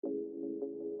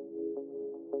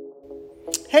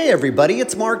Hey everybody,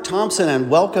 it's Mark Thompson and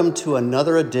welcome to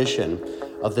another edition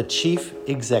of the Chief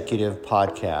Executive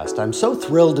Podcast. I'm so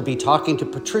thrilled to be talking to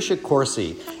Patricia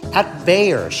Corsi at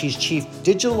Bayer. She's Chief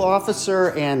Digital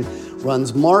Officer and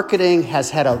runs marketing, has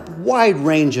had a wide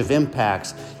range of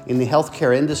impacts in the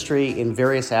healthcare industry in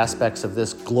various aspects of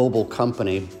this global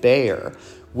company, Bayer,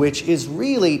 which is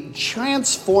really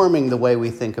transforming the way we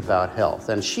think about health.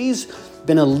 And she's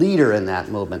been a leader in that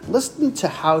movement. Listen to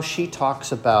how she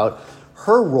talks about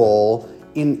her role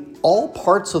in all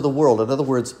parts of the world. In other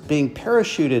words, being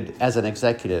parachuted as an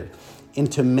executive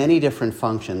into many different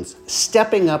functions,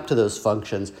 stepping up to those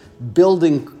functions,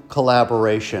 building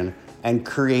collaboration, and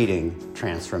creating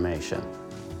transformation.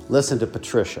 Listen to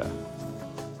Patricia.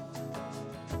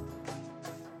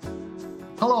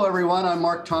 Hello, everyone. I'm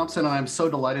Mark Thompson, and I'm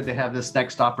so delighted to have this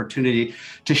next opportunity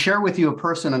to share with you a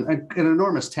person, an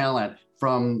enormous talent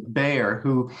from Bayer,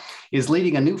 who is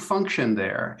leading a new function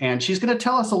there. And she's going to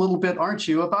tell us a little bit, aren't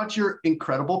you, about your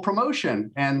incredible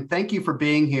promotion. And thank you for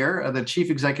being here. The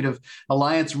Chief Executive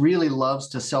Alliance really loves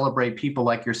to celebrate people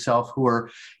like yourself who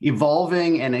are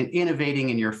evolving and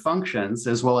innovating in your functions,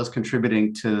 as well as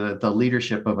contributing to the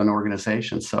leadership of an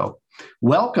organization. So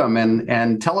welcome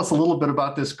and tell us a little bit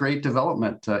about this great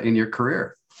development in your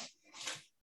career.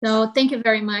 So thank you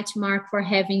very much, Mark, for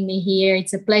having me here.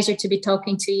 It's a pleasure to be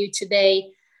talking to you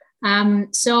today.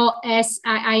 So as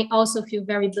I also feel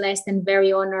very blessed and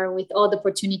very honored with all the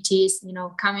opportunities,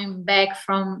 coming back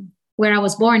from where I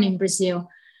was born in Brazil.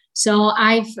 So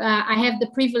I have the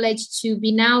privilege to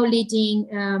be now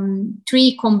leading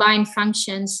three combined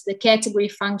functions: the category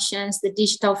functions, the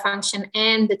digital function,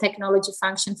 and the technology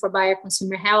function for Bayer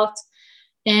Consumer Health.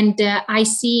 And I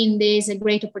see in this a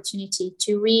great opportunity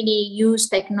to really use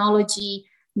technology,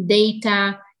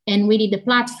 data, and really the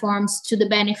platforms to the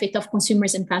benefit of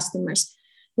consumers and customers.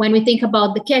 When we think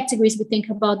about the categories, we think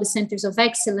about the centers of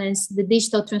excellence, the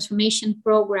digital transformation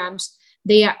programs.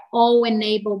 They are all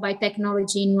enabled by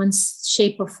technology in one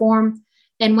shape or form.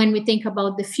 And when we think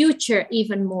about the future,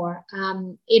 even more,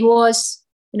 it was,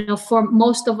 for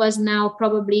most of us now,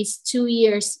 probably it's 2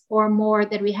 years or more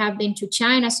that we have been to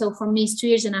China. So for me, it's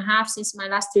 2.5 years since my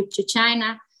last trip to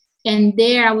China. And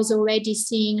there I was already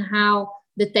seeing how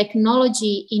the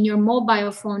technology in your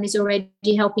mobile phone is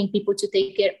already helping people to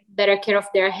take better care of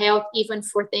their health, even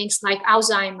for things like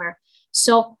Alzheimer.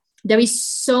 So there is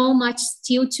so much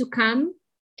still to come.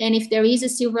 And if there is a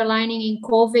silver lining in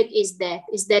COVID, is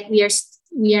that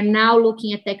we are now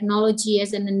looking at technology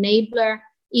as an enabler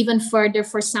even further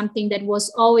for something that was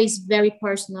always very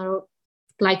personal,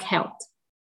 like health.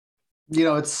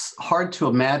 It's hard to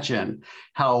imagine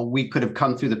how we could have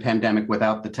come through the pandemic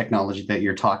without the technology that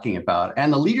you're talking about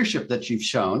and the leadership that you've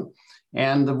shown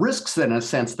and the risks, in a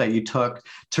sense, that you took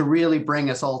to really bring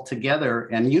us all together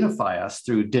and unify us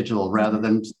through digital rather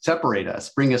than separate us,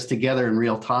 bring us together in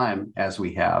real time as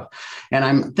we have. And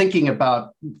I'm thinking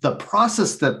about the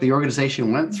process that the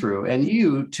organization went through and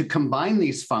you to combine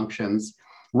these functions,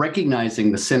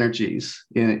 recognizing the synergies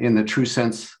in the true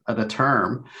sense of the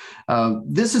term.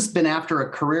 This has been after a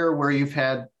career where you've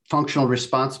had functional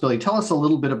responsibility. Tell us a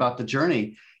little bit about the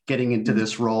journey getting into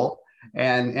this role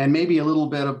and maybe a little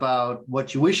bit about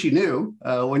what you wish you knew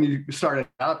when you started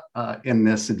out in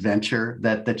this adventure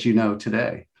that you know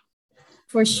today.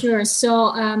 For sure. So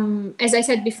as I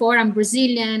said before, I'm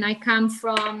Brazilian. I come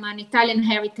from an Italian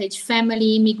heritage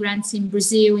family, immigrants in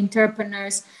Brazil,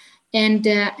 entrepreneurs. And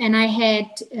I had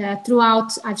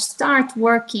I've started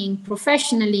working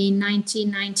professionally in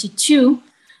 1992.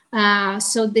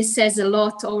 So this says a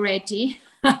lot already.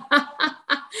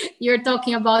 You're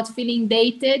talking about feeling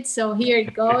dated. So here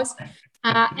it goes.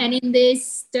 And in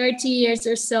this 30 years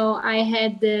or so, I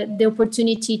had the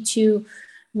opportunity to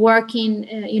work in,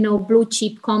 blue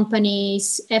chip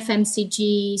companies,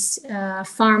 FMCGs,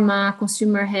 pharma,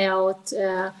 consumer health,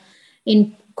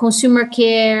 in consumer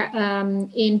care,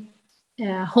 in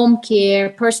home care,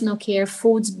 personal care,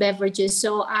 foods, beverages.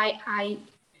 So I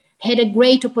had a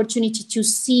great opportunity to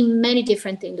see many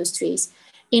different industries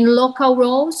in local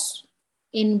roles,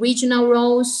 in regional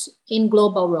roles, in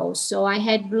global roles. So I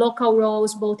had local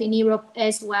roles both in Europe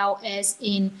as well as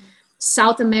in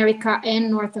South America and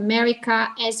North America,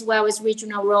 as well as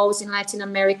regional roles in Latin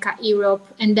America, Europe,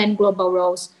 and then global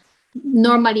roles.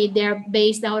 Normally, they're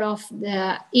based out of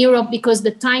Europe because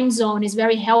the time zone is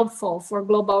very helpful for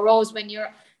global roles. When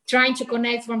you're trying to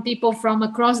connect from people from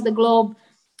across the globe,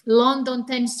 London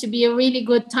tends to be a really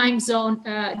good time zone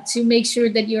to make sure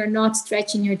that you're not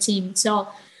stretching your team. So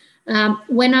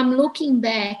when I'm looking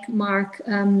back, Mark,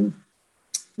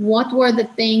 what were the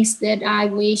things that I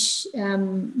wish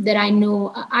that I knew?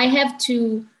 I have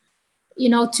to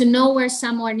to know where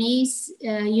someone is,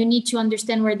 you need to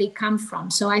understand where they come from.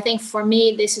 So I think for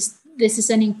me, this is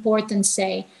an important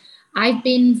say. I've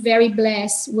been very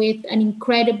blessed with an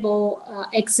incredible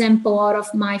example out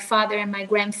of my father and my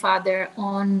grandfather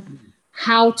on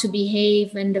how to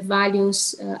behave and the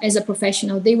values as a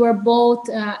professional. They were both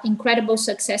incredible,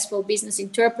 successful business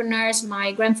entrepreneurs.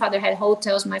 My grandfather had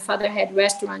hotels, my father had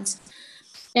restaurants.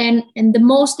 And the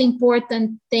most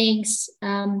important things,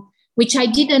 which I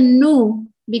didn't know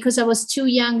because I was too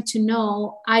young to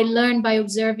know, I learned by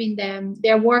observing them,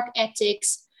 their work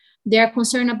ethics, their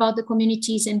concern about the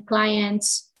communities and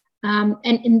clients.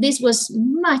 And this was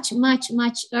much, much,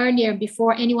 much earlier,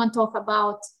 before anyone talked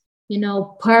about,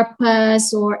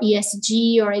 purpose or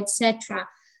ESG or etc.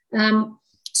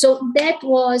 So that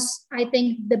was, I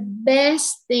think, the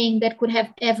best thing that could have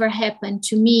ever happened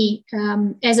to me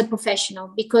as a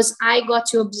professional, because I got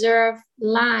to observe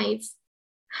live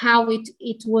how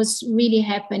it was really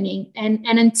happening. And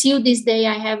until this day,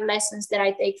 I have lessons that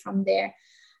I take from there.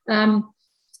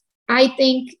 I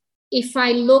think if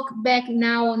I look back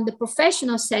now on the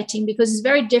professional setting, because it's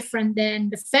very different than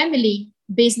the family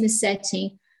business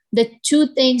setting, the two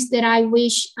things that I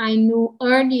wish I knew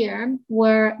earlier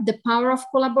were the power of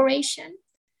collaboration.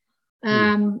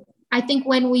 I think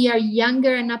when we are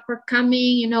younger and upper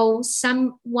coming,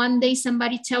 one day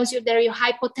somebody tells you that you're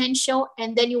high potential,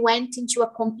 and then you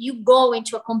go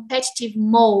into a competitive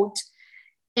mode,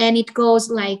 and it goes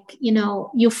like,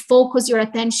 you focus your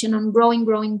attention on growing.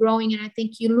 And I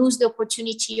think you lose the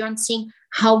opportunity on seeing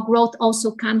how growth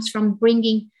also comes from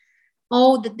bringing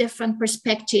all the different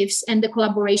perspectives and the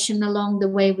collaboration along the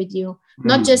way with you,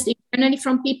 not just internally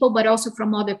from people, but also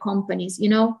from other companies.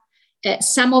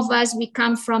 Some of us, we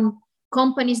come from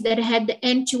companies that had the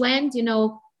end-to-end,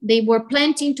 they were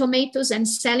planting tomatoes and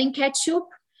selling ketchup.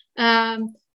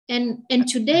 And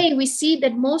today we see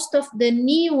that most of the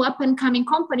new up and coming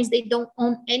companies, they don't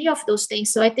own any of those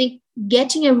things. So I think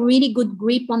getting a really good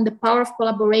grip on the power of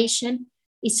collaboration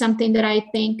is something that I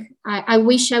think I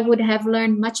wish I would have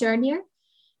learned much earlier.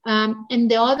 And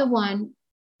the other one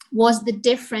was the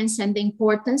difference and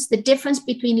the difference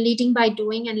between leading by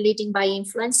doing and leading by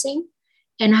influencing,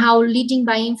 and how leading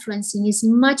by influencing is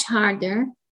much harder,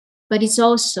 but it's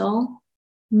also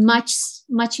much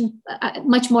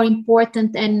more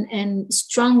important and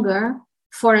stronger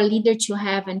for a leader to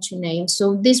have and to nail.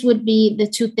 So this would be the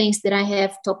two things that I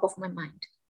have top of my mind.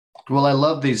 Well, I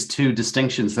love these two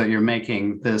distinctions that you're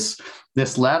making. This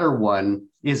latter one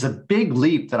is a big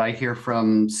leap that I hear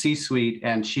from C-suite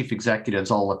and chief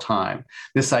executives all the time.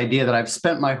 This idea that I've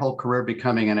spent my whole career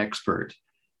becoming an expert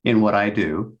in what I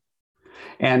do,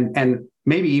 and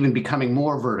maybe even becoming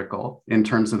more vertical in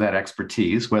terms of that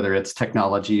expertise, whether it's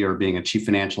technology or being a chief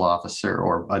financial officer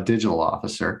or a digital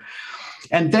officer.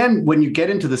 And then when you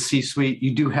get into the C-suite,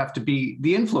 you do have to be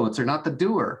the influencer, not the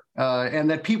doer,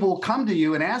 and that people will come to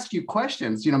you and ask you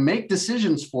questions, make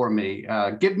decisions for me,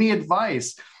 give me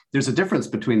advice. There's a difference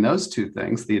between those two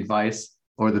things, the advice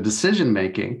or the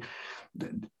decision-making.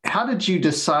 How did you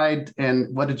decide,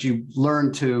 and what did you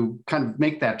learn to kind of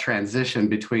make that transition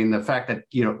between the fact that,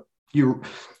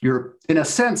 you're in a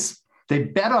sense, they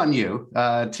bet on you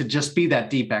to just be that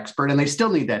deep expert, and they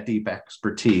still need that deep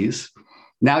expertise.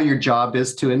 Now your job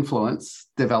is to influence,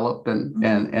 develop, and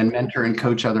mentor and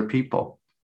coach other people.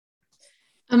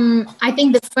 I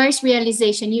think the first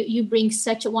realization, you bring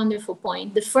such a wonderful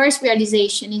point. The first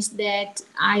realization is that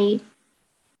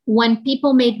when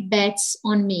people made bets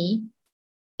on me,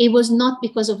 it was not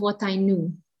because of what I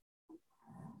knew.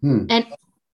 And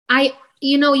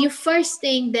you first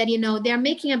think that, they're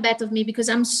making a bet of me because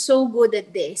I'm so good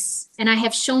at this and I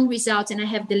have shown results and I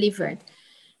have delivered.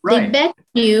 Right. They bet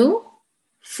on you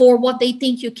for what they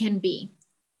think you can be.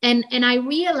 And I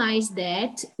realized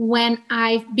that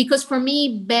because for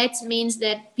me, bets means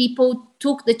that people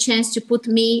took the chance to put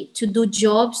me to do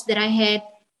jobs that I had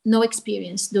no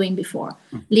experience doing before,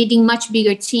 leading much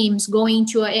bigger teams, going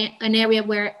to an area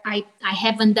where I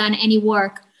haven't done any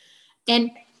work.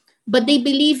 But they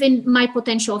believe in my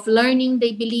potential of learning.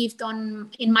 They believed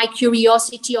in my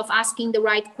curiosity of asking the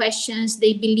right questions.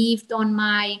 They believed on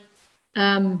my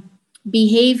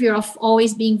behavior of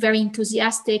always being very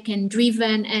enthusiastic and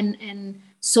driven and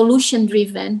solution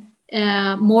driven,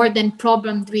 more than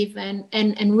problem driven,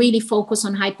 and really focus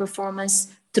on high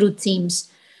performance through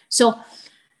teams. So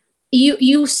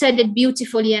you said it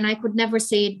beautifully, and I could never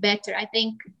say it better. I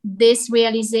think this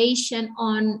realization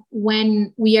on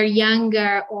when we are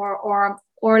younger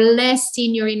or less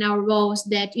senior in our roles,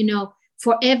 that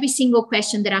for every single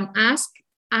question that I'm asked,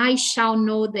 I shall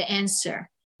know the answer.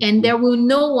 And there will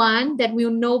no one that will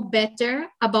know better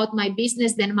about my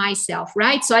business than myself,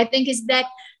 right? So I think it's that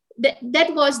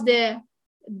was the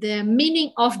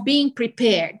meaning of being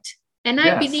prepared. And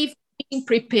I believe being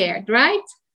prepared, right?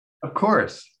 Of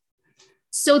course.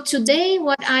 So today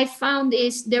what I found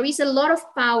is there is a lot of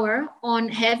power on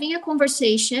having a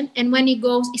conversation. And when it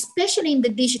goes, especially in the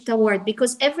digital world,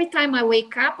 because every time I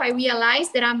wake up, I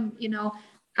realize that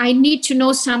I need to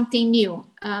know something new.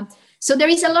 So there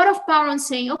is a lot of power on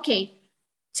saying, okay,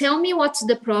 tell me what's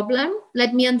the problem.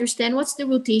 Let me understand what's the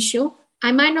root issue.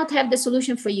 I might not have the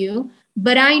solution for you,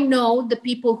 but I know the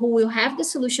people who will have the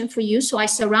solution for you. So I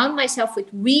surround myself with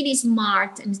really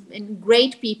smart and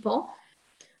great people,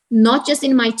 not just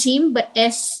in my team, but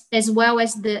as well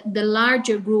as the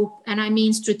larger group, and I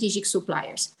mean strategic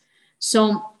suppliers.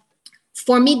 So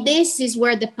for me, this is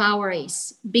where the power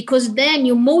is, because then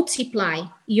you multiply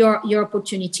your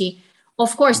opportunity.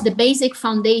 Of course, the basic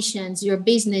foundations, your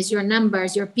business, your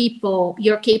numbers, your people,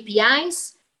 your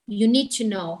KPIs, you need to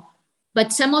know.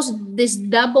 But some of this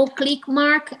double click,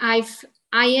 Mark, I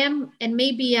am, and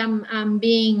maybe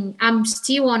I'm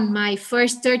still on my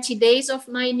first 30 days of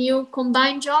my new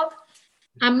combined job.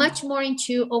 I'm much more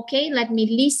into, okay, let me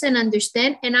listen,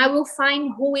 understand, and I will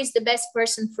find who is the best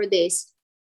person for this.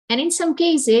 And in some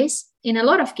cases, in a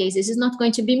lot of cases, it's not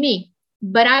going to be me,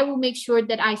 but I will make sure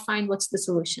that I find what's the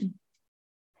solution.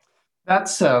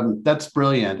 That's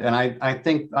brilliant. And I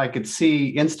think I could see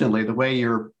instantly the way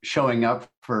you're showing up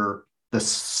for the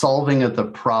solving of the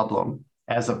problem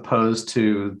as opposed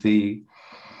to the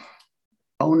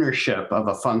ownership of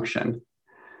a function.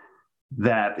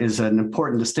 That is an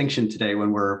important distinction today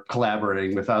when we're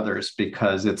collaborating with others,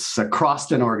 because it's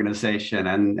across an organization.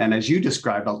 And as you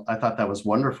described, I thought that was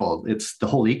wonderful. It's the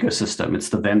whole ecosystem. It's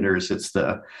the vendors, it's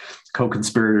the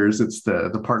co-conspirators, it's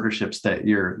the partnerships that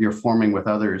you're forming with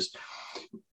others.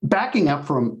 Backing up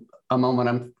for a moment,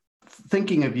 I'm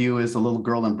thinking of you as a little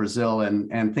girl in Brazil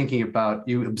and thinking about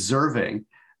you observing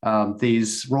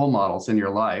these role models in your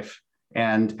life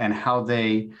and how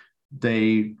they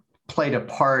played a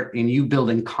part in you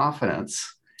building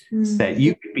confidence that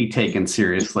you could be taken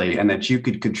seriously and that you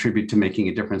could contribute to making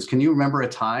a difference. Can you remember a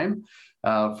time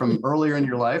from earlier in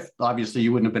your life? Obviously,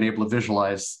 you wouldn't have been able to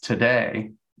visualize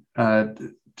today.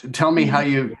 Tell me how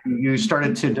you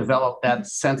started to develop that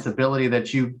sensibility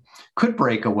that you could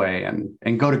break away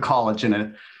and go to college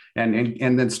and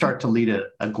then start to lead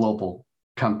a global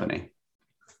company.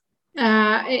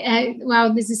 Wow,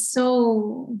 this is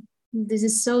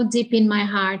so deep in my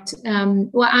heart.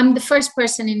 Well, I'm the first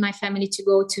person in my family to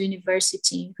go to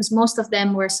university, because most of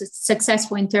them were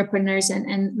successful entrepreneurs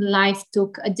and life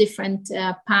took a different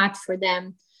path for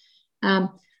them.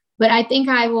 But I think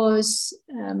I was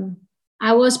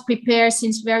prepared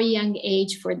since very young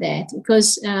age for that,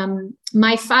 because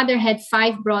my father had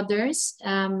 5 brothers.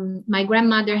 My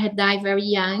grandmother had died very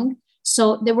young.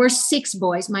 So there were 6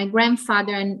 boys, my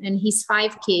grandfather and his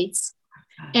 5 kids.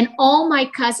 And all my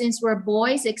cousins were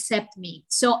boys except me.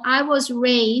 So I was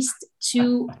raised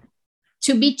to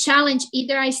be challenged.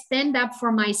 Either I stand up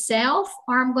for myself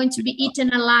or I'm going to be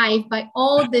eaten alive by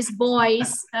all these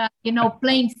boys,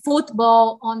 playing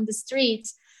football on the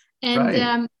streets. And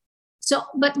right.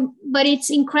 But it's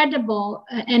incredible.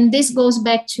 And this goes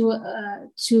back to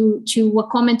a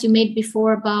comment you made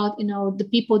before about, the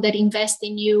people that invest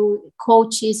in you,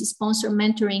 coaches, sponsor,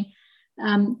 mentoring.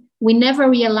 We never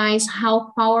realize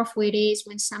how powerful it is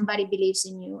when somebody believes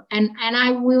in you. And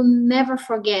I will never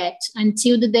forget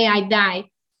until the day I die,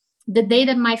 the day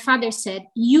that my father said,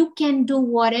 you can do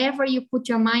whatever you put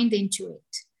your mind into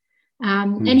it.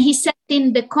 And he said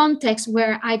in the context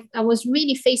where I was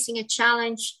really facing a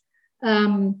challenge.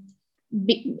 And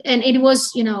it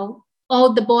was,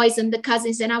 all the boys and the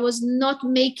cousins, and I was not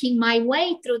making my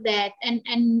way through that.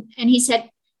 And he said,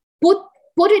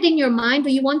 put it in your mind.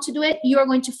 Do you want to do it? You are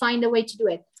going to find a way to do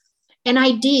it. And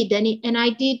I did, and I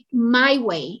did my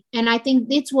way. And I think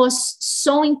this was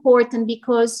so important,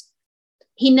 because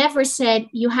he never said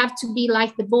you have to be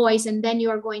like the boys and then you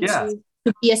are going to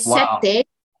be accepted,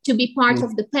 to be part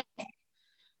of the pack.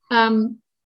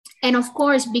 And of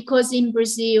course, because in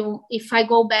Brazil, if I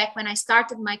go back when I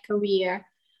started my career,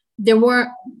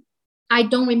 I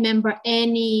don't remember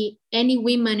any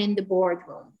women in the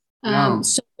boardroom.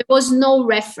 So there was no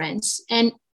reference.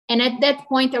 And at that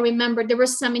point, I remember there were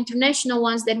some international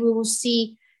ones that we will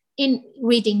see in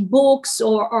reading books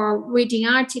or reading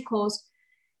articles.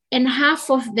 And half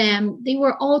of them, they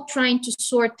were all trying to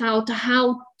sort out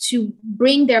how to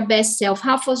bring their best self.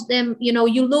 Half of them,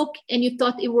 you look and you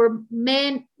thought it were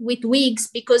men with wigs,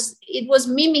 because it was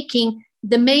mimicking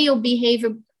the male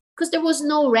behavior, because there was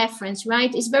no reference,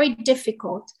 right? It's very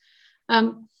difficult.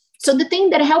 So the thing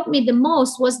that helped me the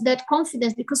most was that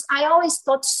confidence, because I always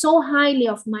thought so highly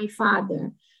of my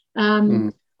father.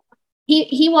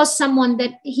 He was someone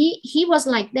that he was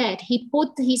like that. He put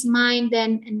his mind,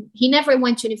 and he never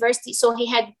went to university. So he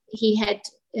had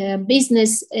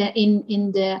business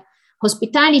in the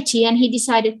hospitality, and he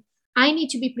decided, I need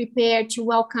to be prepared to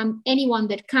welcome anyone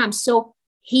that comes. So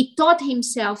he taught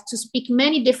himself to speak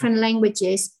many different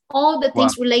languages, all the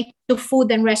things related to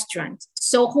food and restaurant.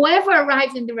 So whoever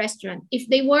arrived in the restaurant, if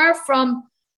they were from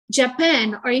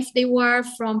Japan or if they were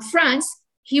from France,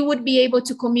 he would be able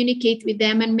to communicate with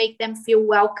them and make them feel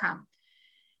welcome.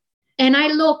 And I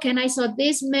look and I saw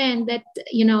this man that,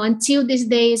 until this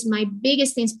day is my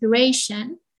biggest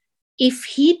inspiration. If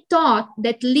he thought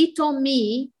that little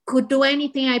me could do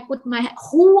anything,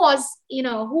 who was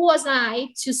I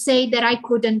to say that I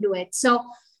couldn't do it? So,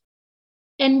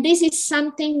 and this is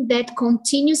something that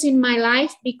continues in my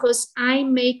life, because I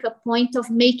make a point of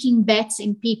making bets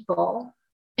in people.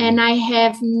 And I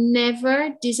have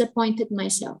never disappointed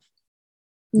myself.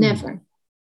 Never.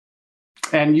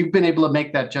 And you've been able to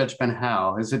make that judgment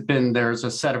how? Has it been, there's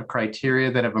a set of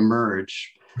criteria that have emerged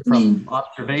from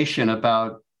observation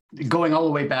about going all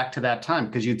the way back to that time?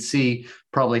 Because you'd see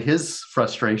probably his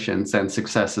frustrations and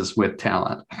successes with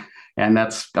talent. And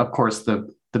that's, of course,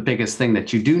 the biggest thing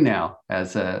that you do now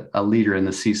as a leader in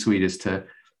the C-suite is to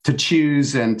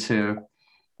choose and to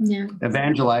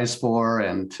evangelize for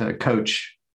and to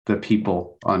coach the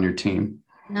people on your team.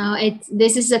 No,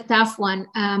 this is a tough one.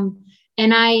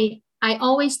 And I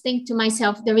always think to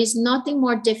myself, there is nothing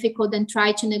more difficult than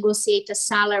try to negotiate a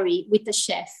salary with a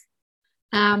chef.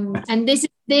 And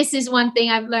this is one thing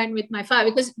I've learned with my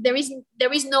father, because there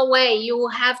is no way. You will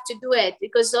have to do it,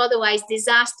 because otherwise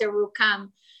disaster will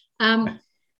come.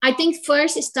 I think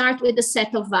first start with a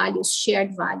set of values,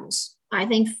 shared values. I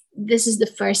think this is the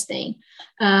first thing,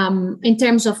 in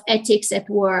terms of ethics at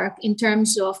work, in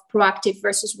terms of proactive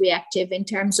versus reactive, in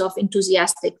terms of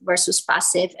enthusiastic versus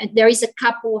passive. And there is a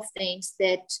couple of things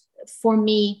that for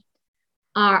me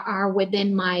are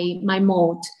within my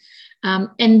mold.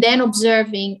 And then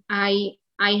observing, I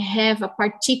have a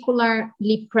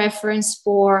particularly preference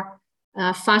for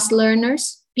fast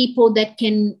learners, people that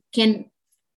can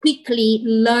quickly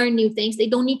learn new things. They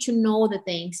don't need to know the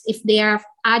things if they are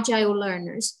agile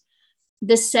learners.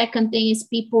 The second thing is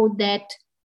people that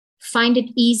find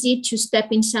it easy to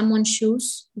step in someone's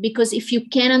shoes, because if you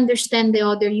can understand the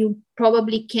other, you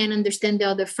probably can understand the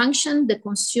other function, the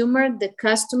consumer, the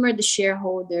customer, the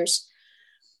shareholders.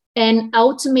 And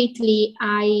ultimately,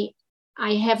 I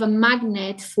have a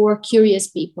magnet for curious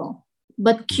people,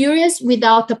 but curious with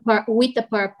a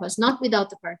purpose, not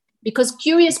without a purpose. Because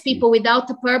curious people without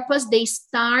a purpose, they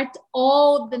start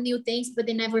all the new things, but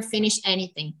they never finish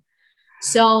anything.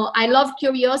 So I love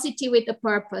curiosity with a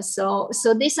purpose. So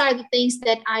these are the things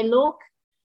that I look,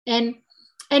 and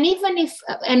even if,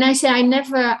 and I say I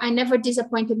never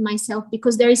disappointed myself,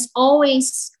 because there is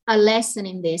always a lesson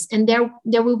in this, and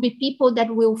there will be people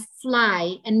that will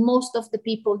fly, and most of the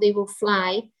people, they will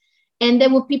fly. And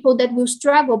there were people that will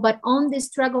struggle, but on this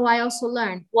struggle, I also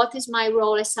learned what is my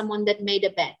role as someone that made a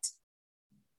bet.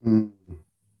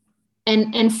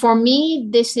 And for me,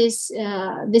 this is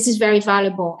very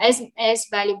valuable, as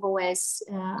valuable as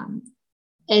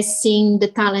seeing the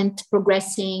talent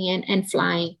progressing and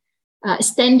flying.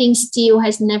 Standing still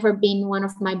has never been one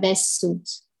of my best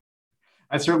suits.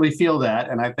 I certainly feel that,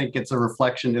 and I think it's a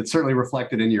reflection. It's certainly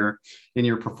reflected in your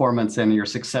performance and your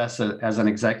success as an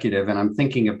executive. And I'm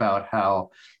thinking about how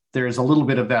there's a little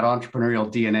bit of that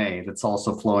entrepreneurial DNA that's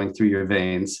also flowing through your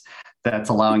veins, that's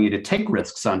allowing you to take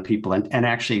risks on people and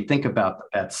actually think about the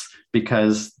bets,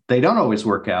 because they don't always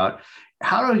work out.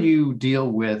 How do you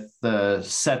deal with the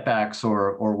setbacks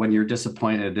or when you're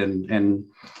disappointed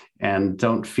and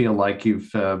don't feel like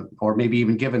you've or maybe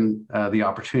even given the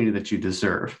opportunity that you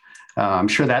deserve? I'm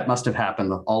sure that must have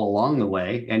happened all along the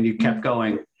way, and you kept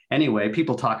going anyway.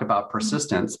 People talk about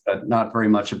persistence, but not very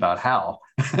much about how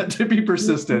to be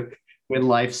persistent when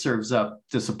life serves up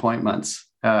disappointments.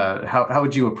 How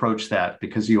would you approach that?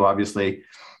 Because you obviously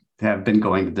have been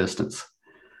going the distance.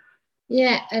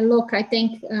 Yeah, look, I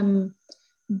think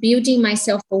building my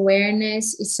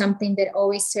self-awareness is something that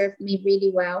always served me really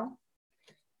well.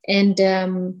 And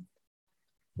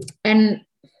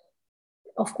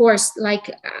of course, like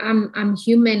I'm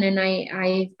human, and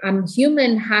I'm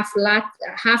human, half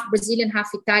Brazilian, half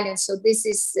Italian. So this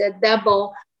is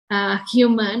double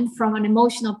human from an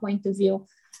emotional point of view.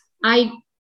 I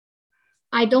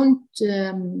don't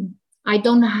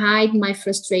hide my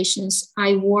frustrations.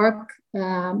 I work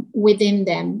within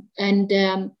them, and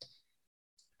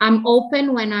I'm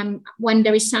open when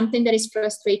there is something that is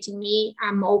frustrating me.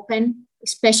 I'm open,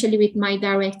 especially with my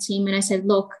direct team. And I said,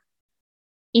 look,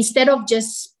 instead of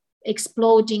just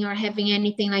exploding or having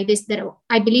anything like this that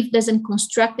I believe doesn't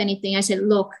construct anything, I said,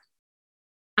 look,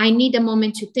 I need a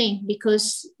moment to think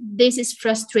because this is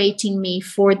frustrating me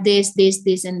for this,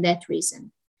 and that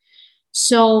reason.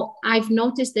 So I've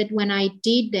noticed that when I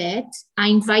did that, I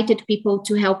invited people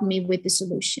to help me with the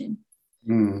solution.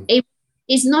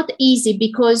 It's not easy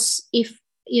because if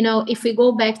we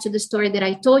go back to the story that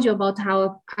I told you about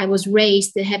how I was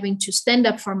raised, having to stand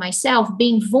up for myself,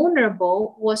 being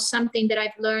vulnerable was something that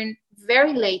I've learned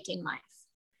very late in life.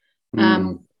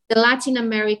 The Latin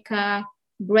America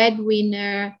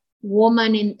breadwinner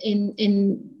woman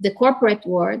in the corporate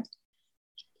world,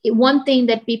 one thing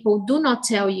that people do not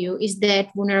tell you is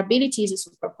that vulnerability is a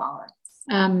superpower.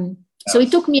 So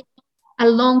it took me a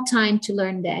long time to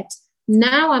learn that.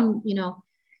 Now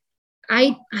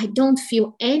I don't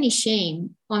feel any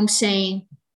shame on saying,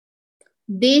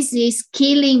 this is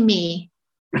killing me.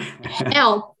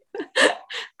 Help.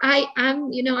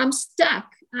 I'm stuck.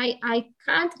 I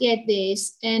can't get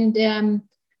this. And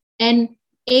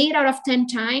 8 out of 10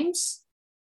 times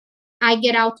I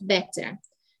get out better.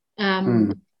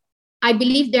 I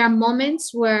believe there are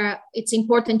moments where it's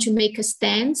important to make a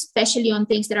stand, especially on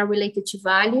things that are related to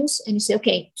values. And you say,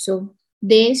 okay, so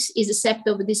this is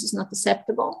acceptable, this is not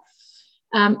acceptable.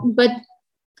 But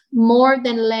more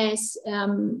than less,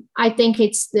 I think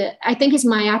it's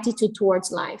my attitude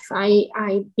towards life.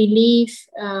 I believe,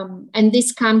 and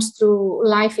this comes through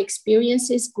life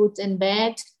experiences, good and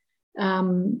bad.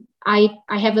 I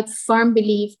have a firm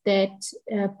belief that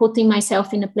putting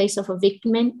myself in a place of a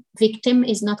victim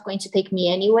is not going to take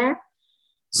me anywhere. Right.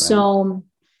 So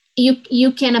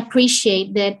you can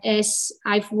appreciate that as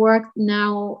I've worked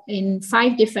now in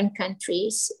 5 different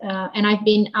countries, and I've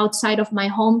been outside of my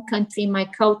home country, my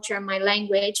culture, my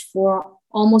language for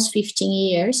almost 15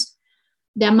 years.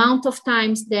 The amount of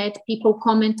times that people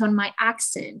comment on my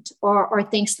accent or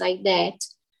things like that,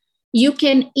 you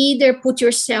can either put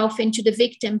yourself into the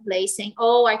victim place saying,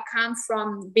 oh, I come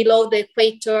from below the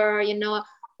equator,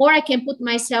 or I can put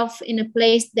myself in a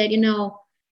place that,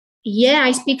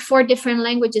 I speak 4 different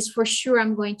languages. For sure,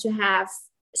 I'm going to have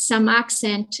some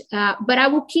accent, but I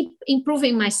will keep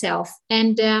improving myself.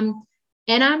 And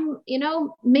I'm,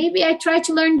 maybe I try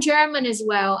to learn German as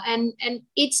well. And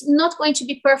it's not going to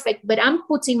be perfect, but I'm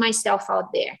putting myself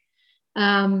out there.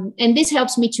 And this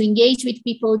helps me to engage with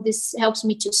people. This helps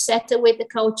me to settle with the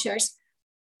cultures.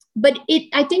 But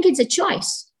I think it's a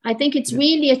choice. I think it's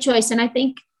really a choice. And I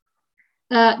think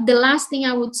the last thing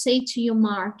I would say to you,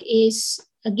 Mark, is,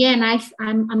 again,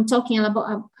 I'm talking a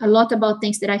lot about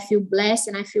things that I feel blessed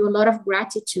and I feel a lot of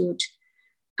gratitude.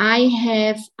 I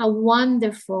have a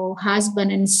wonderful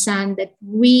husband and son that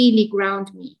really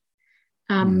ground me.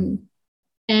 I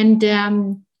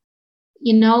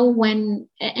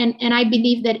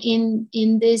believe that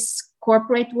in this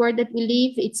corporate world that we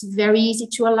live, it's very easy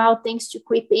to allow things to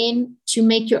creep in, to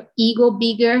make your ego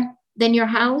bigger than your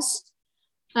house.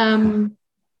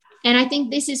 And I think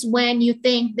this is when you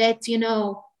think that,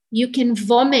 you can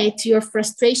vomit your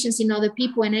frustrations in other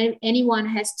people and anyone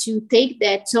has to take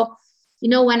that. So,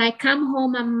 when I come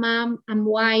home, I'm mom, I'm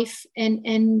wife,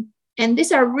 and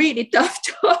these are really tough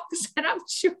talks, and I'm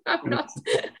sure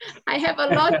I have a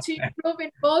lot to improve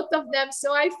in both of them.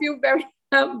 So I feel very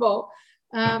humble.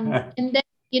 And then,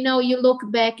 you look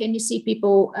back and you see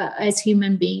people as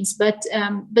human beings. But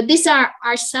these are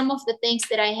some of the things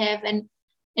that I have. And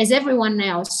as everyone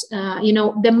else,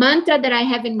 the mantra that I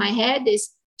have in my head is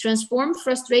transform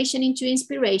frustration into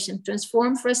inspiration,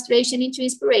 transform frustration into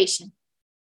inspiration.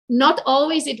 Not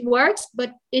always it works,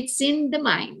 but it's in the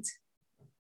mind.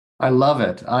 I love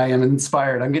it. I am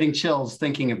inspired. I'm getting chills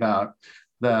thinking about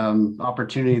the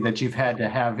opportunity that you've had to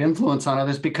have influence on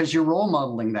others because you're role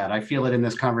modeling that. I feel it in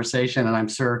this conversation, and I'm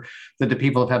sure that the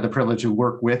people who've had the privilege to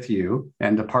work with you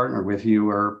and to partner with you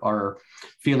are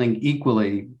feeling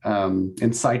equally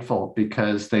insightful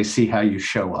because they see how you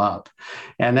show up.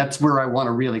 And that's where I want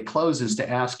to really close, is to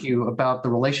ask you about the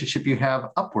relationship you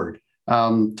have upward.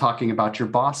 Talking about your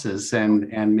bosses and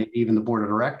maybe even the board of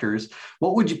directors.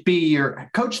 What would be your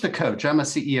coach the coach? I'm a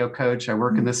CEO coach. I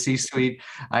work in the C-suite.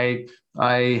 I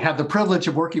have the privilege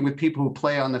of working with people who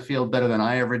play on the field better than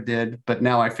I ever did. But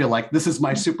now I feel like this is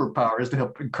my superpower, is to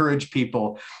help encourage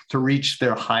people to reach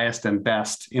their highest and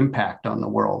best impact on the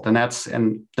world. And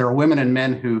there are women and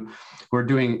men who are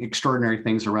doing extraordinary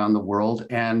things around the world.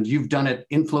 And you've done it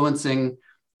influencing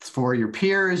for your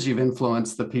peers, you've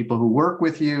influenced the people who work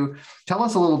with you. Tell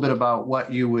us a little bit about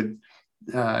what you would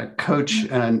coach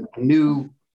a new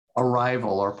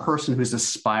arrival or person who's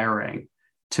aspiring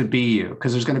to be you?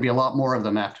 Because there's going to be a lot more of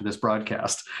them after this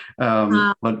broadcast.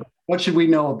 But what should we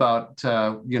know about,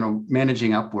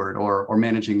 managing upward or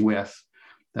managing with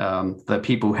the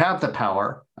people who have the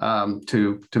power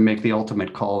to make the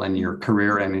ultimate call in your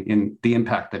career and in the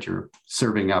impact that you're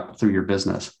serving up through your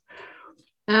business?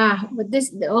 But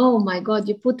oh my God,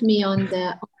 you put me on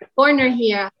the corner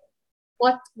here.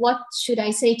 What should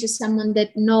I say to someone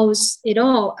that knows it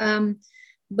all?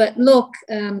 But look,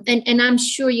 and I'm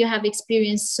sure you have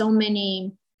experienced so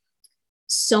many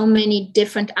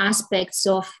different aspects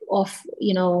of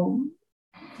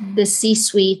the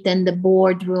C-suite and the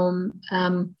boardroom.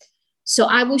 So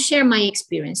I will share my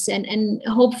experience, and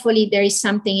hopefully there is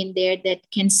something in there that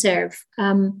can serve.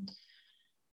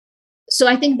 So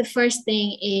I think the first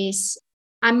thing is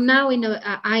I'm now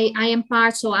I am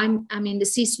part, so I'm in the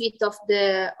C-suite of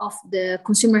the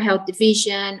consumer health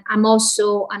division. I'm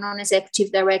also a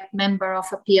non-executive direct member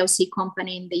of a PLC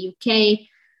company in the UK.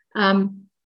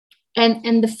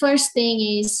 And the first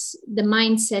thing is the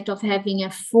mindset of having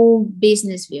a full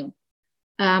business view.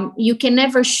 You can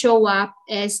never show up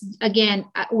as, again,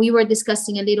 we were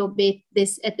discussing a little bit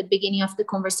this at the beginning of the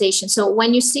conversation. So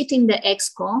when you sit in the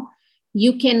exco,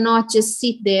 you cannot just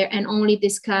sit there and only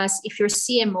discuss, if you're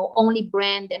CMO, only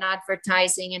brand and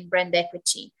advertising and brand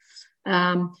equity.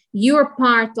 You're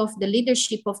part of the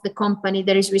leadership of the company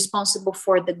that is responsible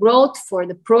for the growth, for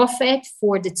the profit,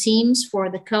 for the teams, for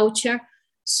the culture.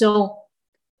 So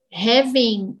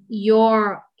having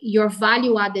your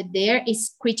value added there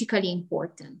is critically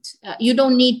important. You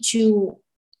don't need to,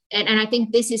 and I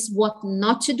think this is what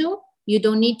not to do. You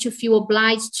don't need to feel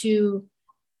obliged to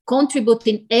contribute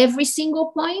in every single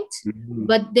point,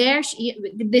 but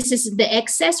this is the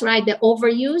excess, right? The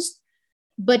overuse.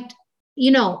 But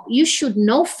you should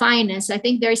know finance. I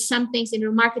think there is some things in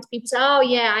your market. People say, "Oh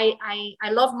yeah,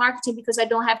 I love marketing because I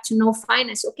don't have to know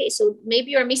finance." Okay, so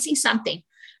maybe you're missing something.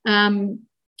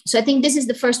 So I think this is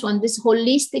the first one, this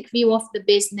holistic view of the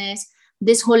business,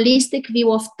 this holistic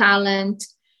view of talent.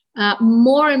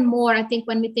 More and more, I think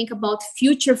when we think about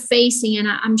future facing, and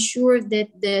I'm sure that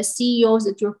the CEOs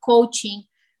that you're coaching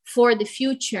for the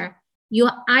future,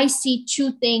 I see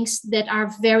two things that are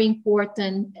very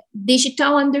important: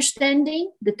 digital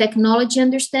understanding, the technology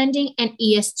understanding, and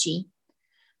ESG.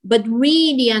 But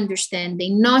really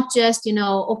understanding, not just,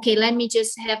 okay, let me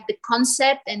just have the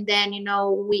concept and then,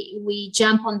 we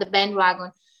jump on the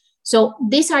bandwagon. So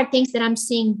these are things that I'm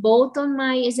seeing both on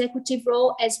my executive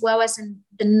role as well as in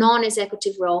the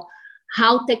non-executive role,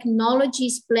 how technology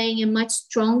is playing a much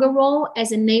stronger role as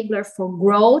enabler for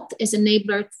growth, as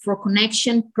enabler for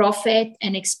connection, profit,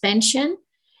 and expansion,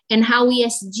 and how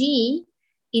ESG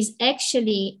is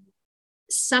actually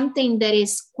something that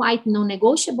is quite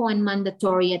non-negotiable and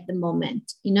mandatory at the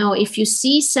moment. If you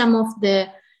see some of the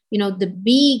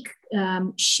big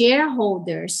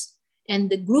shareholders and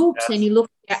the groups, and you look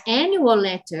at their annual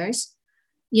letters,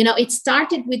 it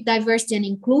started with diversity and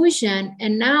inclusion,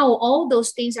 and now all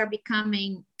those things are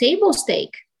becoming table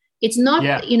stake. It's not,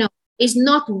 it's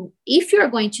not if you're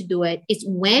going to do it, it's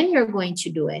when you're going to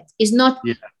do it. It's not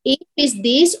if is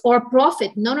this or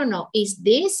profit. No. Is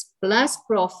this plus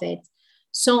profit.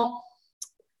 So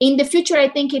in the future, I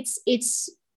think if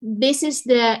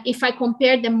I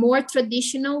compare the more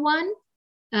traditional one,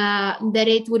 that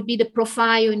it would be the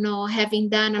profile, having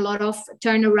done a lot of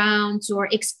turnarounds or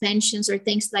expansions or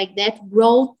things like that.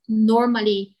 Growth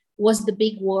normally was the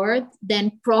big word,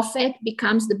 then profit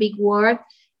becomes the big word.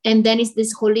 And then it's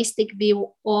this holistic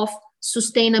view of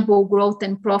sustainable growth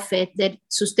and profit, that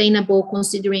sustainable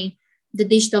considering the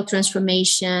digital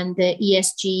transformation, the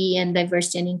ESG and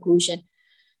diversity and inclusion.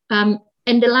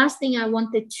 And the last thing I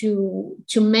wanted to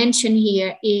mention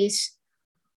here is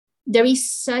there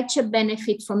is such a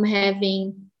benefit from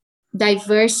having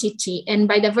diversity. And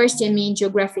by diversity, I mean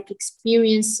geographic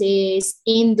experiences,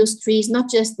 industries, not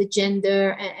just the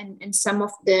gender and some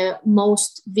of the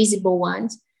most visible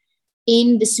ones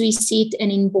in the C-suite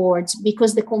and in boards,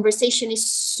 because the conversation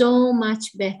is so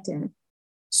much better,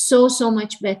 so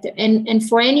much better. And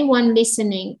for anyone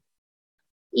listening,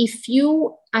 if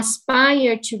you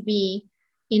aspire to be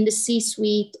in the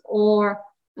C-suite or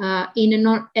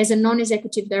as a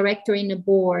non-executive director in a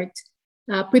board,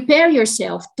 prepare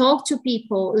yourself, talk to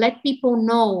people, let people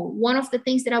know. One of the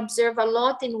things that I observe a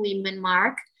lot in women,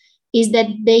 Mark, is that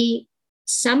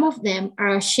some of them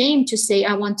are ashamed to say,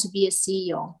 I want to be a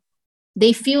CEO.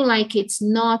 They feel like it's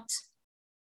not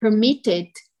permitted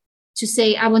to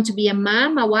say, I want to be a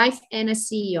mom, a wife, and a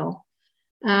CEO.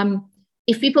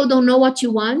 If people don't know what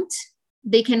you want,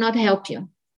 they cannot help you.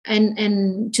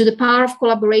 And to the power of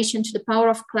collaboration, to the power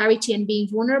of clarity and being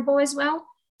vulnerable as well,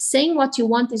 saying what you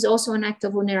want is also an act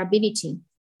of vulnerability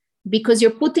because you're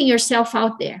putting yourself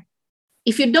out there.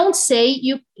 If you don't say,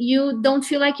 you don't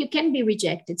feel like you can be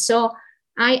rejected. So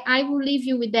I will leave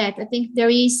you with that. I think there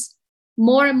is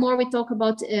more and more, we talk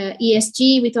about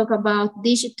ESG, we talk about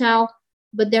digital,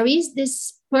 but there is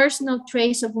this personal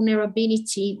trace of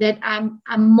vulnerability that I'm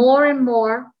more and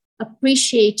more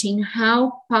appreciating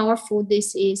how powerful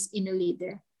this is in a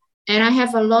leader. And I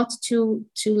have a lot to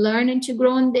learn and to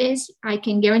grow on this. I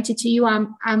can guarantee to you,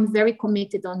 I'm very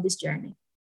committed on this journey.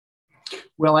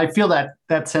 Well, I feel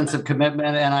that sense of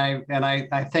commitment, and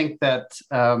I think that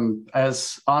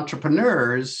as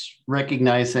entrepreneurs,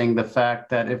 recognizing the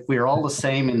fact that if we're all the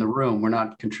same in the room, we're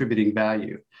not contributing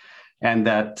value, and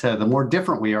that the more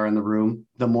different we are in the room,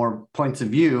 the more points of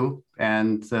view,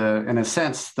 and in a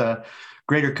sense, the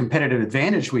greater competitive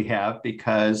advantage we have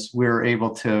because we're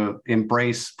able to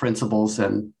embrace principles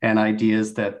and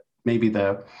ideas that maybe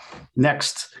the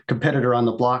next competitor on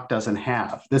the block doesn't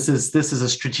have. This is a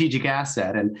strategic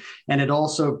asset. And it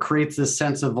also creates this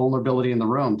sense of vulnerability in the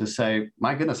room to say,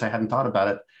 my goodness, I hadn't thought about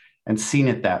it and seen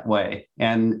it that way.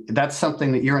 And that's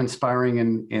something that you're inspiring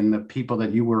in the people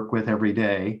that you work with every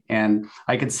day. And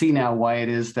I can see now why it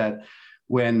is that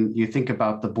when you think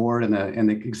about the board and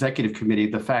the executive committee,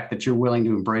 the fact that you're willing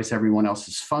to embrace everyone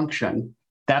else's function,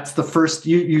 that's the first,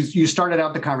 you started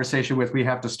out the conversation with, we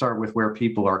have to start with where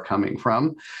people are coming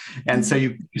from. And so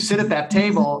you sit at that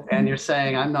table and you're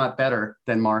saying, I'm not better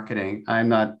than marketing. I'm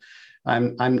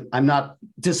not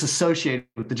disassociated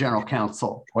with the general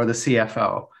counsel or the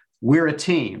CFO. We're a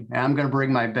team, and I'm going to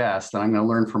bring my best, and I'm going to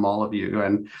learn from all of you.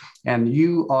 And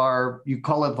you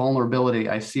call it vulnerability.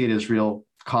 I see it as real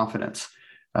confidence.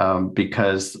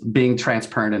 Because being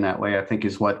transparent in that way, I think,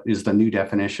 is what is the new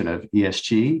definition of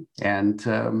ESG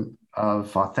and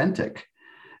of authentic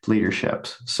leadership.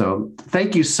 So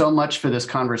thank you so much for this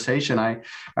conversation. I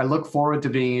look forward to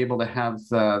being able to have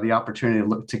the opportunity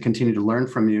to continue to learn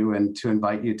from you and to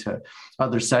invite you to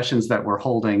other sessions that we're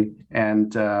holding,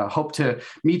 and hope to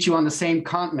meet you on the same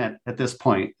continent at this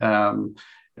point in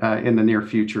the near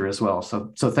future as well.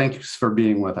 So thanks for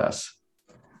being with us.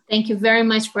 Thank you very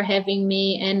much for having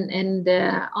me. And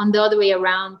on the other way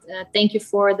around, thank you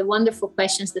for the wonderful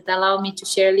questions that allow me to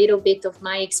share a little bit of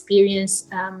my experience.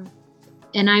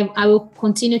 And I will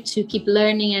continue to keep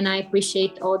learning, and I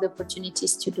appreciate all the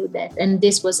opportunities to do that. And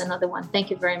this was another one. Thank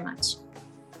you very much.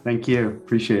 Thank you.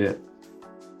 Appreciate it.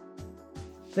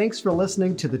 Thanks for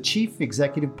listening to the Chief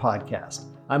Executive Podcast.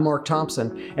 I'm Mark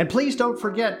Thompson, and please don't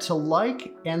forget to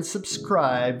like and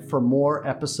subscribe for more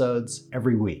episodes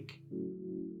every week.